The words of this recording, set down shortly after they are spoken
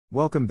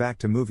Welcome back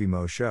to Movie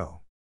Moshow.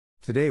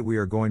 Today we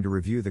are going to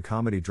review the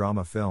comedy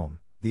drama film,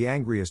 The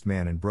Angriest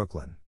Man in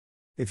Brooklyn.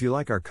 If you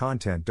like our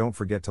content, don't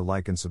forget to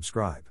like and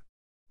subscribe.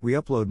 We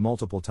upload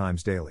multiple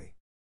times daily.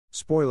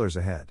 Spoilers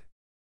ahead.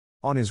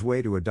 On his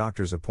way to a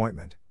doctor's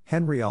appointment,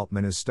 Henry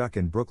Altman is stuck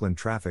in Brooklyn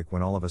traffic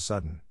when all of a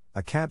sudden,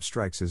 a cab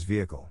strikes his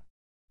vehicle.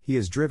 He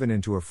is driven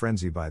into a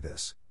frenzy by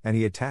this, and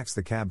he attacks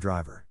the cab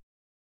driver.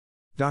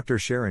 Dr.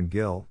 Sharon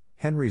Gill,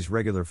 Henry's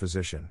regular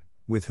physician,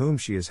 with whom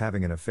she is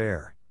having an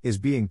affair, is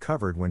being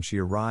covered when she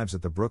arrives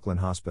at the Brooklyn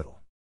hospital.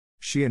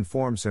 She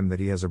informs him that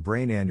he has a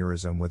brain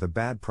aneurysm with a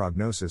bad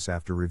prognosis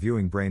after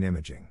reviewing brain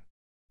imaging.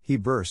 He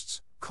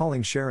bursts,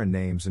 calling Sharon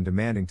names and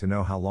demanding to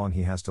know how long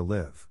he has to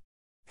live.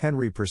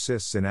 Henry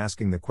persists in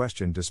asking the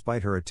question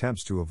despite her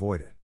attempts to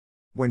avoid it.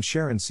 When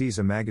Sharon sees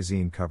a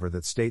magazine cover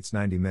that states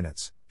 90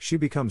 minutes, she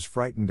becomes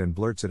frightened and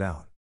blurts it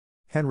out.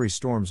 Henry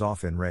storms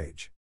off in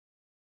rage.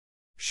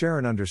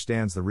 Sharon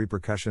understands the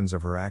repercussions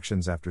of her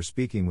actions after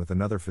speaking with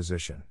another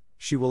physician.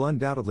 She will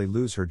undoubtedly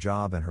lose her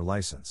job and her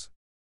license.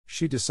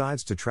 She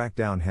decides to track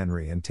down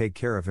Henry and take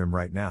care of him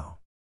right now.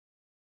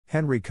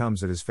 Henry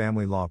comes at his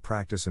family law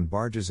practice and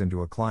barges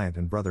into a client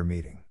and brother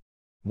meeting.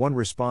 One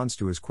responds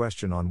to his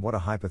question on what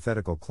a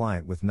hypothetical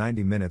client with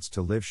 90 minutes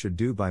to live should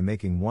do by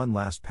making one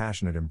last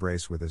passionate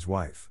embrace with his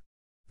wife.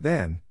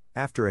 Then,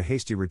 after a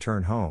hasty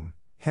return home,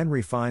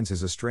 Henry finds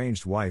his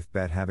estranged wife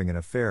Bet having an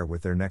affair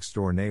with their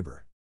next-door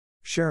neighbor.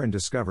 Sharon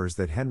discovers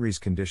that Henry's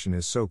condition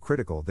is so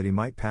critical that he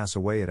might pass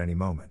away at any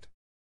moment.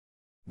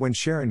 When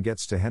Sharon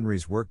gets to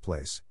Henry's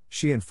workplace,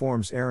 she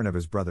informs Aaron of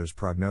his brother's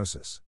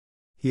prognosis.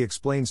 He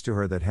explains to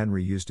her that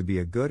Henry used to be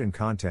a good and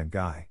content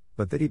guy,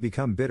 but that he'd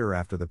become bitter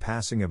after the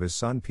passing of his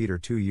son Peter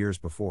 2 years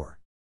before.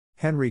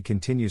 Henry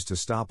continues to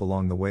stop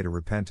along the way to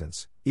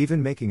repentance,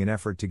 even making an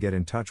effort to get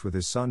in touch with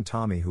his son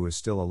Tommy, who is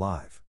still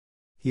alive.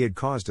 He had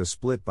caused a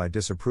split by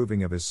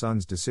disapproving of his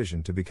son's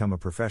decision to become a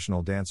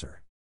professional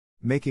dancer.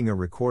 Making a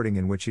recording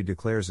in which he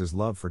declares his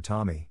love for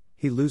Tommy,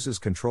 he loses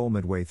control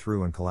midway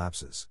through and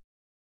collapses.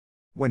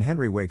 When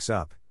Henry wakes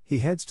up, he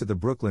heads to the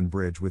Brooklyn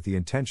Bridge with the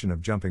intention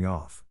of jumping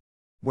off.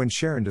 When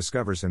Sharon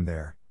discovers him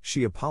there,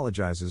 she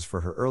apologizes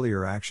for her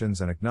earlier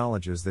actions and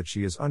acknowledges that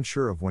she is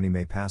unsure of when he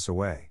may pass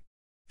away.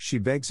 She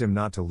begs him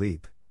not to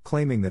leap,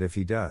 claiming that if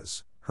he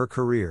does, her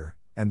career,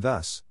 and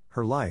thus,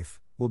 her life,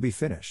 will be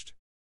finished.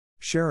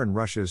 Sharon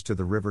rushes to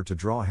the river to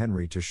draw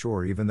Henry to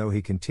shore even though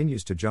he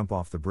continues to jump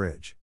off the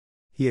bridge.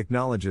 He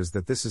acknowledges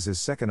that this is his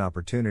second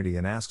opportunity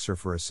and asks her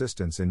for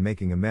assistance in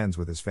making amends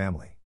with his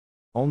family.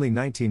 Only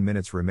 19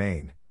 minutes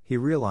remain, he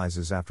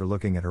realizes after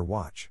looking at her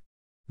watch.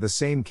 The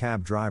same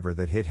cab driver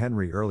that hit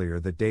Henry earlier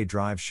that day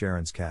drives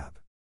Sharon's cab.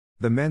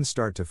 The men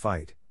start to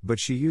fight,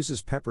 but she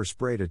uses pepper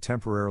spray to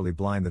temporarily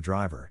blind the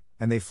driver,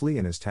 and they flee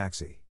in his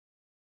taxi.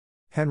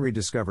 Henry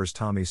discovers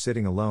Tommy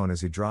sitting alone as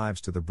he drives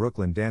to the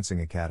Brooklyn Dancing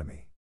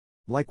Academy.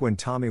 Like when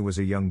Tommy was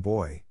a young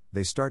boy,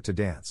 they start to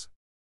dance.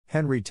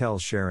 Henry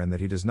tells Sharon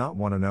that he does not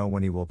want to know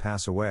when he will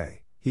pass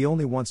away. He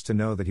only wants to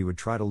know that he would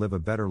try to live a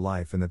better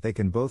life and that they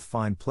can both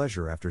find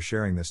pleasure after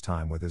sharing this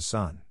time with his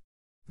son.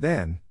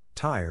 Then,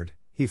 tired,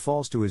 he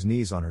falls to his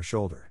knees on her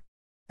shoulder.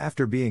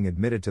 After being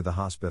admitted to the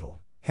hospital,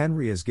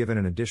 Henry is given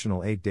an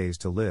additional 8 days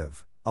to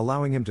live,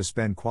 allowing him to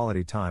spend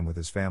quality time with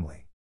his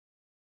family.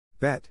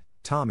 Bet,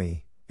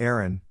 Tommy,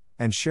 Aaron,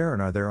 and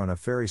Sharon are there on a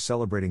ferry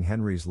celebrating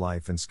Henry's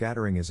life and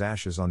scattering his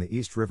ashes on the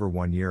East River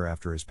 1 year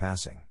after his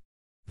passing.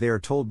 They are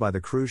told by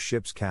the cruise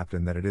ship's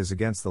captain that it is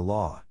against the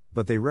law,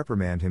 but they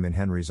reprimand him in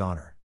Henry's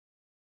honor.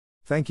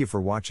 Thank you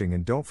for watching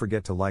and don't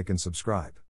forget to like and subscribe.